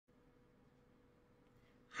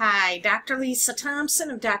Hi, Dr. Lisa Thompson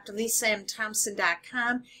of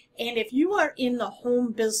drlisamthompson.com. And if you are in the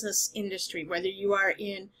home business industry, whether you are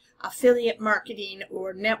in affiliate marketing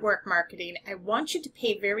or network marketing, I want you to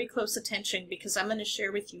pay very close attention because I'm going to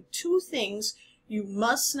share with you two things you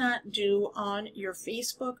must not do on your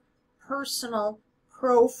Facebook personal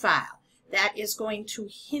profile that is going to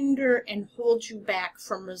hinder and hold you back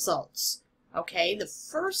from results. Okay, the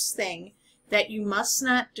first thing that you must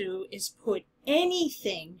not do is put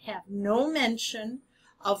anything, have no mention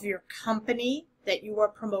of your company that you are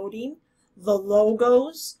promoting, the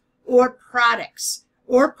logos or products,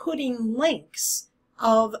 or putting links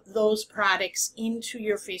of those products into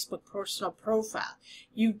your Facebook personal profile.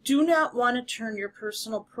 You do not want to turn your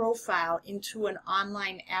personal profile into an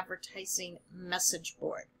online advertising message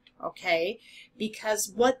board, okay?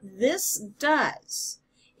 Because what this does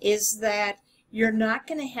is that you're not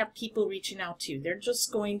going to have people reaching out to you. They're just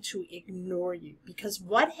going to ignore you. Because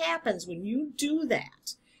what happens when you do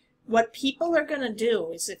that, what people are going to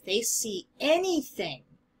do is if they see anything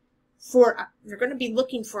they're going to be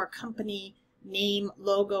looking for a company name,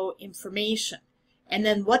 logo, information. And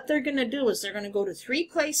then what they're going to do is they're going to go to 3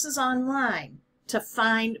 places online to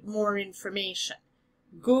find more information.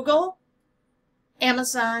 Google,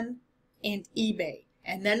 Amazon, and eBay.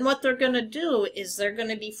 And then what they're going to do is they're going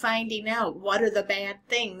to be finding out what are the bad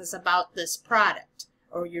things about this product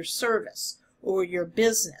or your service or your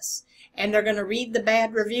business. And they're going to read the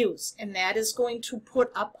bad reviews. And that is going to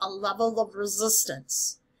put up a level of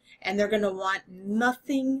resistance. And they're going to want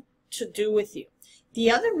nothing to do with you. The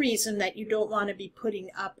other reason that you don't want to be putting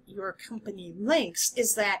up your company links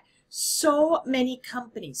is that so many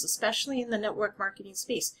companies, especially in the network marketing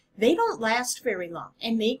space, they don't last very long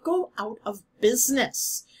and they go out of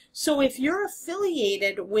business. So if you're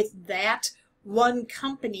affiliated with that one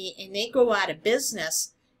company and they go out of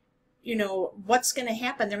business, you know, what's going to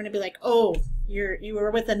happen? They're going to be like, oh, you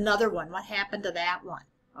were with another one. What happened to that one?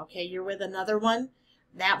 Okay, you're with another one.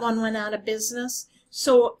 That one went out of business.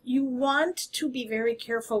 So you want to be very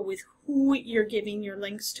careful with who you're giving your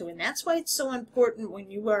links to. And that's why it's so important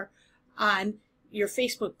when you are on your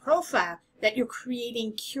Facebook profile that you're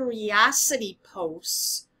creating curiosity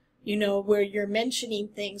posts, you know, where you're mentioning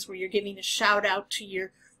things, where you're giving a shout out to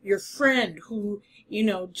your friend who, you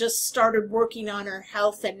know, just started working on her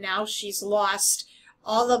health and now she's lost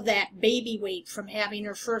all of that baby weight from having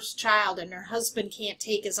her first child and her husband can't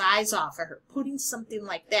take his eyes off of her. Putting something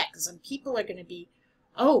like that, because then people are going to be,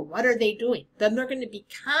 oh, what are they doing? Then they're going to be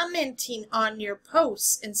commenting on your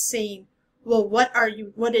posts and saying, well,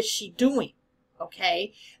 what is she doing?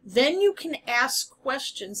 Okay, then you can ask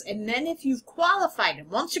questions, and then if you've qualified them,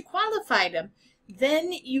 once you qualified them,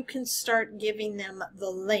 then you can start giving them the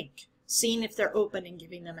link, seeing if they're open and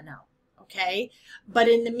giving them an out. Okay, but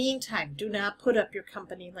in the meantime, do not put up your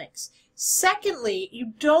company links. Secondly,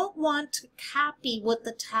 you don't want to copy what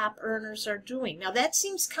the top earners are doing. Now that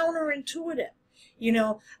seems counterintuitive. You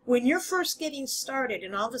know, when you're first getting started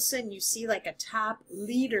and all of a sudden you see like a top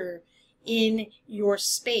leader in your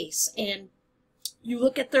space and you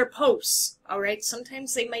look at their posts, all right?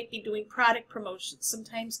 Sometimes they might be doing product promotions.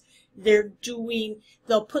 Sometimes they'll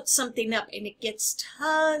put something up and it gets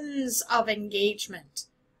tons of engagement,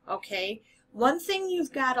 okay? One thing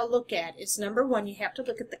you've got to look at is, number one, you have to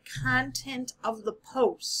look at the content of the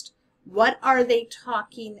post. What are they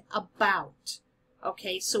talking about?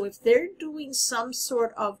 Okay, so if they're doing some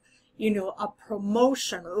sort of, you know, a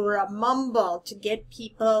promotion or a mumble to get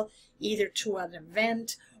people either to an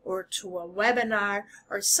event or to a webinar,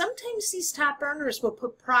 or sometimes these top earners will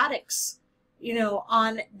put products, you know,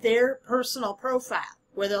 on their personal profile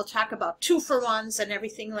where they'll talk about 2-for-1s and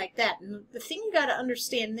everything like that. And the thing you got to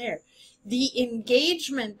understand there, the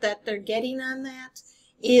engagement that they're getting on that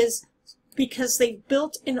is because they've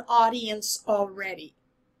built an audience already.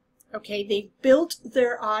 Okay, they've built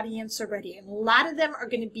their audience already, and a lot of them are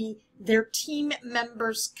going to be their team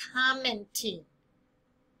members commenting,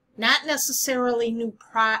 not necessarily new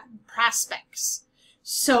prospects.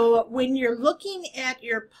 So when you're looking at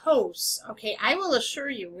your posts, okay, I will assure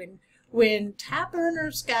you, when top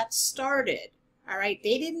earners got started, all right,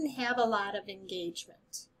 they didn't have a lot of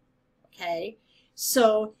engagement, okay?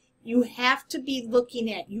 So you have to be looking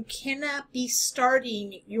at, you cannot be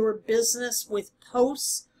starting your business with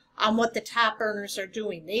posts on what the top earners are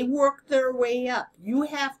doing. They work their way up. You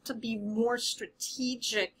have to be more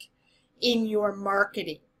strategic in your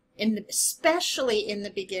marketing, especially in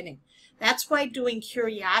the beginning. That's why doing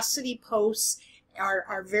curiosity posts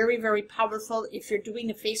are very, very powerful. If you're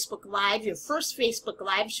doing a Facebook Live, your first Facebook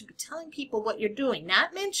Live should be telling people what you're doing,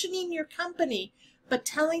 not mentioning your company, but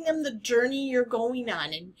telling them the journey you're going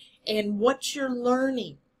on and what you're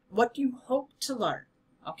learning. What do you hope to learn?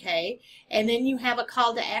 Okay, and then you have a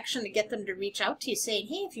call to action to get them to reach out to you saying,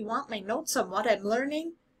 hey, if you want my notes on what I'm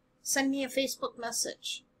learning, send me a Facebook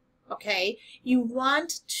message. Okay, you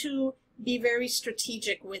want to be very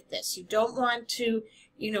strategic with this. You don't want to,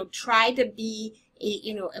 try to be,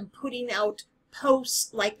 and putting out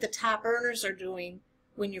posts like the top earners are doing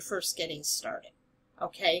when you're first getting started.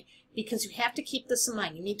 Okay, because you have to keep this in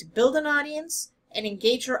mind. You need to build an audience and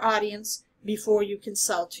engage your audience before you can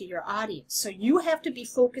sell to your audience. So you have to be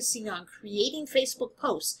focusing on creating Facebook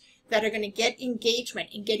posts that are going to get engagement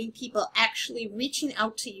and getting people actually reaching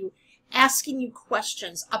out to you, asking you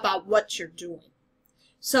questions about what you're doing.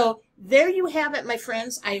 So there you have it, my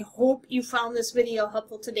friends. I hope you found this video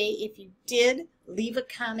helpful today. If you did, leave a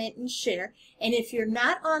comment and share. And if you're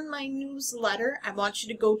not on my newsletter, I want you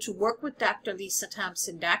to go to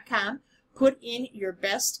workwithdrlisathompson.com. Put in your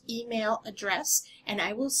best email address, and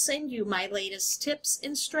I will send you my latest tips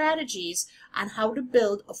and strategies on how to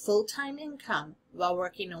build a full-time income while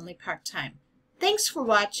working only part-time. Thanks for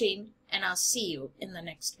watching, and I'll see you in the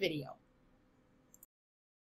next video.